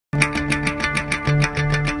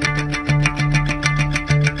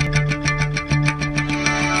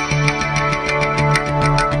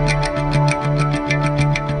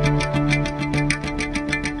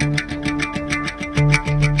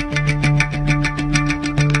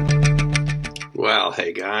Well,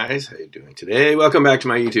 hey guys, how you doing today? Welcome back to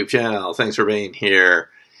my YouTube channel. Thanks for being here.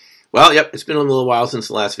 Well, yep, it's been a little while since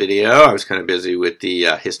the last video. I was kind of busy with the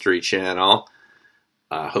History channel.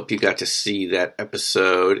 Hope you got to see that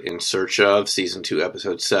episode In Search of, Season 2,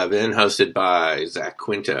 Episode 7, hosted by Zach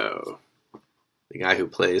Quinto, the guy who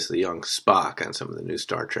plays the young Spock on some of the new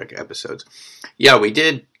Star Trek episodes. Yeah, we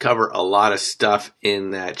did cover a lot of stuff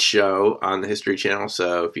in that show on the History channel,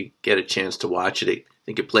 so if you get a chance to watch it, I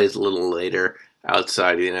think it plays a little later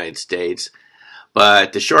outside of the United States.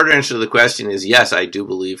 But the short answer to the question is yes, I do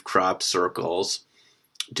believe crop circles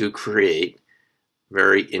do create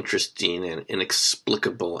very interesting and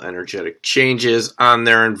inexplicable energetic changes on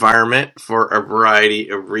their environment for a variety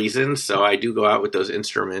of reasons. So I do go out with those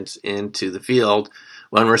instruments into the field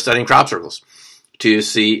when we're studying crop circles to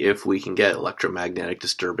see if we can get electromagnetic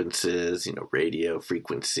disturbances, radio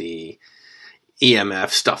frequency, EMF,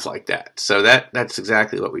 stuff like that. So that's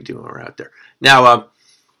exactly what we do when we're out there. Now,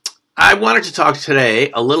 I wanted to talk today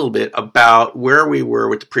a little bit about where we were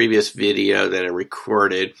with the previous video that I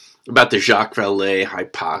recorded about the Jacques Vallée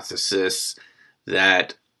hypothesis,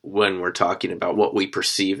 that when we're talking about what we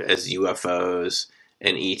perceive as UFOs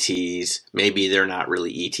and ETs, maybe they're not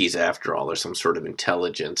really ETs after all. There's some sort of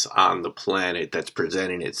intelligence on the planet that's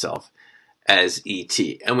presenting itself as ET.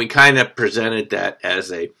 And we kind of presented that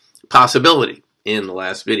as a possibility in the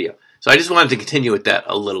last video. So I just wanted to continue with that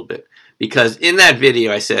a little bit, because in that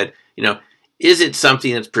video I said, is it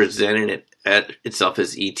something that's presenting itself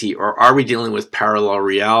as ET, or are we dealing with parallel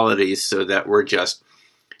realities so that we're just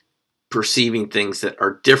perceiving things that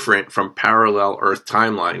are different from parallel Earth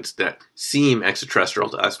timelines that seem extraterrestrial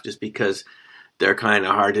to us just because they're kind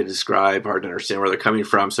of hard to describe, hard to understand where they're coming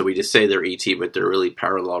from, so we just say they're ET, but they're really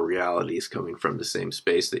parallel realities coming from the same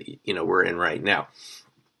space that we're in right now.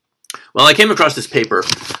 Well, I came across this paper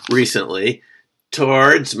recently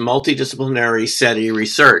towards multidisciplinary SETI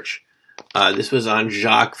research. This was on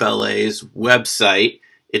Jacques Vallée's website.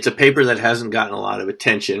 It's a paper that hasn't gotten a lot of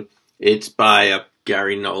attention. It's by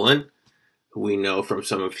Gary Nolan, who we know from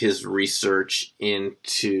some of his research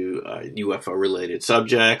into UFO-related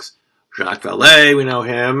subjects. Jacques Vallée, we know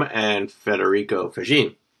him, and Federico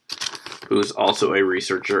Fagin, who's also a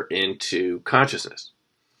researcher into consciousness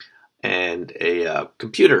and a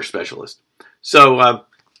computer specialist. So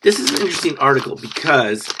this is an interesting article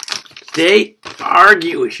because they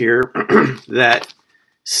argue here that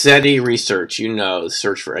SETI research, the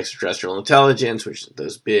search for extraterrestrial intelligence, which is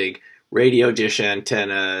those big radio dish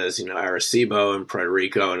antennas, Arecibo and Puerto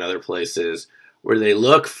Rico and other places, where they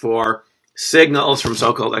look for signals from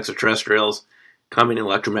so-called extraterrestrials coming in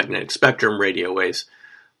electromagnetic spectrum, radio waves.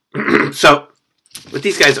 So what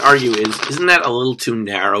these guys argue is, isn't that a little too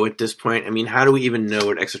narrow at this point? I mean, how do we even know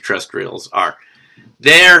what extraterrestrials are?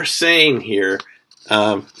 They're saying here,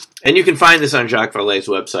 and you can find this on Jacques Vallée's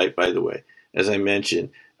website, by the way, as I mentioned,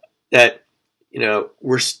 that,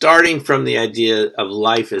 we're starting from the idea of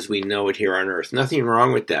life as we know it here on Earth. Nothing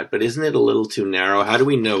wrong with that, but isn't it a little too narrow? How do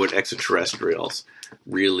we know what extraterrestrials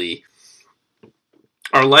really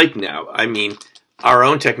are like now? I mean, our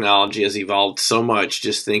own technology has evolved so much,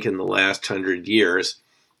 just think in the last 100 years.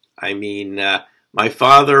 I mean, my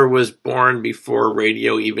father was born before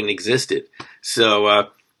radio even existed. So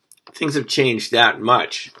things have changed that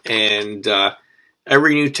much. And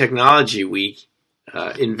every new technology we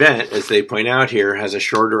invent, as they point out here, has a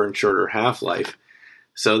shorter and shorter half-life.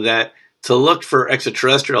 So that to look for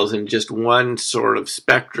extraterrestrials in just one sort of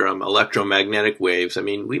spectrum, electromagnetic waves, I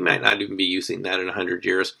mean, we might not even be using that in 100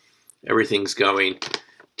 years. Everything's going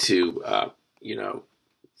to,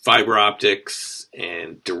 fiber optics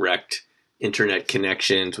and direct internet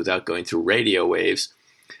connections without going through radio waves.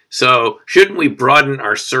 So shouldn't we broaden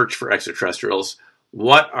our search for extraterrestrials?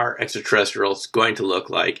 What are extraterrestrials going to look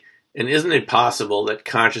like? And isn't it possible that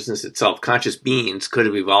consciousness itself, conscious beings, could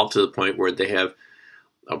have evolved to the point where they have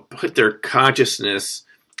put their consciousness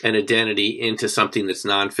and identity into something that's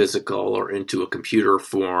non-physical or into a computer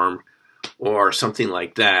form or something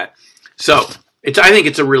like that? So I think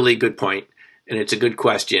it's a really good point, and it's a good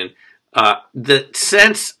question. The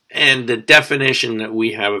sense and the definition that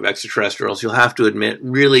we have of extraterrestrials, you'll have to admit,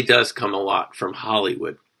 really does come a lot from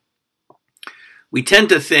Hollywood. We tend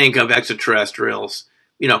to think of extraterrestrials,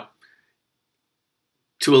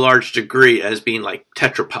 to a large degree as being like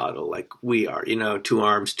tetrapodal, like we are, 2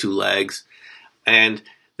 arms, 2 legs. And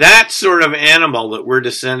that sort of animal that we're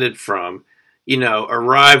descended from,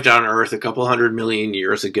 arrived on Earth a couple 100 million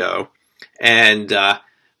years ago. And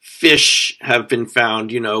fish have been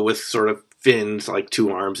found, with sort of fins, like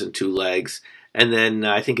 2 arms and 2 legs. And then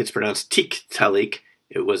I think it's pronounced tiktaalik.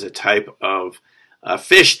 It was a type of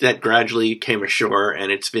fish that gradually came ashore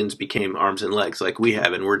and its fins became arms and legs like we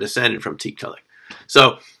have, and we're descended from Tiktaalik.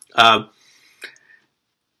 So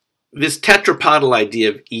this tetrapodal idea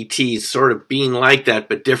of ETs sort of being like that,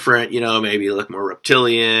 but different, maybe look more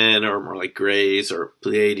reptilian or more like Greys or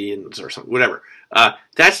Pleiadians or something, whatever.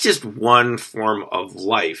 That's just one form of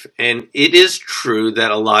life. And it is true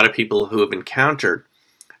that a lot of people who have encountered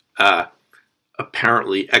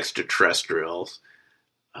apparently extraterrestrials,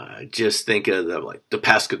 just think of the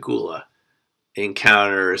Pascagoula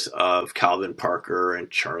encounters of Calvin Parker and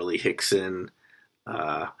Charlie Hickson,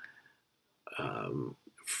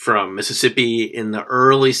 from Mississippi in the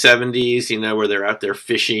early 70s, where they're out there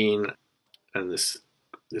fishing and this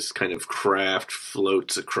kind of craft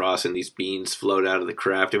floats across and these beings float out of the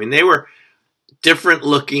craft. I mean, they were different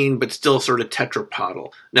looking, but still sort of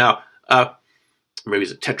tetrapodal. Now, maybe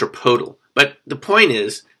it's a tetrapodal. But the point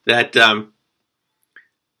is that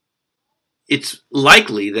it's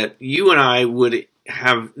likely that you and I would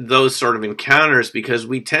have those sort of encounters because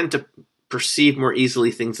we tend to perceive more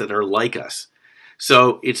easily things that are like us.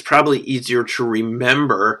 So it's probably easier to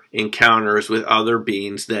remember encounters with other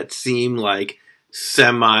beings that seem like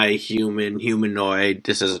semi-human, humanoid.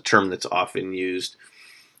 This is a term that's often used.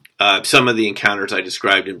 Some of the encounters I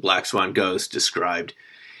described in Black Swan Ghost described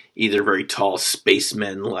either very tall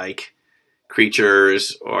spacemen-like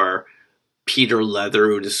creatures, or Peter Leather,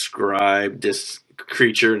 who described this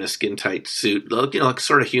creature in a skin-tight suit, like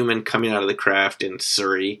sort of human, coming out of the craft in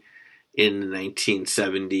Surrey in the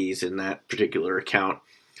 1970s in that particular account.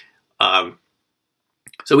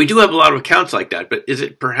 So we do have a lot of accounts like that, but is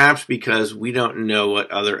it perhaps because we don't know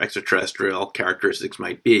what other extraterrestrial characteristics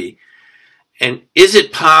might be? And is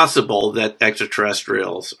it possible that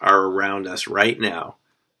extraterrestrials are around us right now,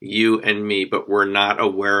 you and me, but we're not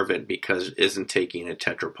aware of it because it isn't taking a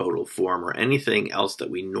tetrapodal form or anything else that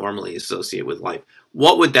we normally associate with life?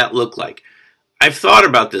 What would that look like? I've thought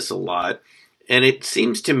about this a lot. And it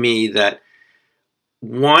seems to me that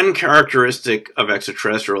one characteristic of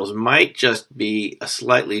extraterrestrials might just be a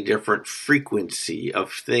slightly different frequency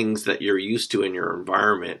of things that you're used to in your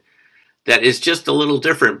environment that is just a little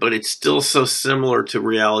different, but it's still so similar to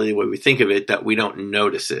reality the way we think of it that we don't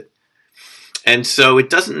notice it. And so it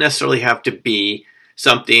doesn't necessarily have to be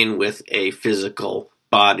something with a physical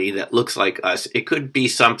body that looks like us. It could be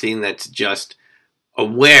something that's just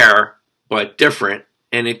aware but different.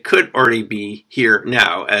 And it could already be here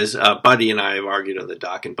now, as Buddy and I have argued on the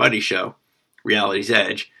Doc and Buddy show, Reality's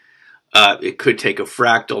Edge. It could take a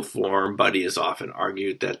fractal form. Buddy has often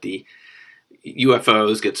argued that the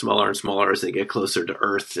UFOs get smaller and smaller as they get closer to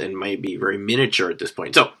Earth and might be very miniature at this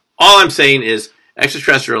point. So all I'm saying is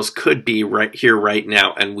extraterrestrials could be right here, right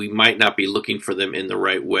now, and we might not be looking for them in the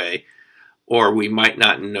right way, or we might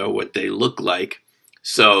not know what they look like,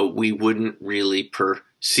 so we wouldn't really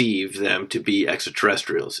perceive them to be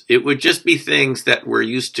extraterrestrials. It would just be things that we're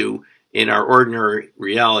used to in our ordinary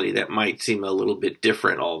reality that might seem a little bit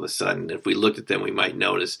different all of a sudden. If we looked at them, we might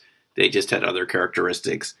notice they just had other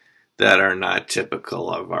characteristics that are not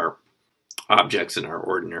typical of our objects in our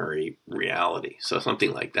ordinary reality. So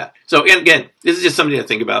something like that. So again, this is just something to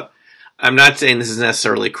think about. I'm not saying this is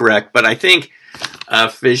necessarily correct, but I think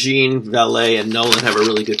Fagin, Vallée, and Nolan have a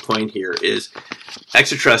really good point here, is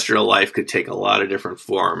extraterrestrial life could take a lot of different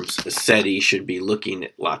forms. SETI should be looking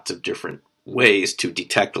at lots of different ways to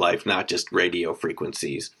detect life, not just radio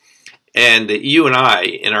frequencies. And that you and I,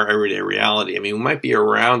 in our everyday reality, I mean, we might be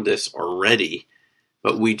around this already,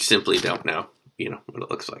 but we simply don't know, what it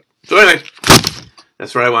looks like. So anyway,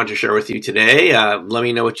 that's what I wanted to share with you today. Let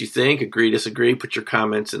me know what you think. Agree, disagree. Put your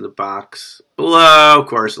comments in the box below. Of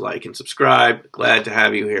course, like and subscribe. Glad to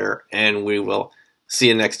have you here, and we will see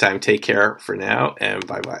you next time. Take care for now, and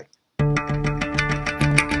bye-bye.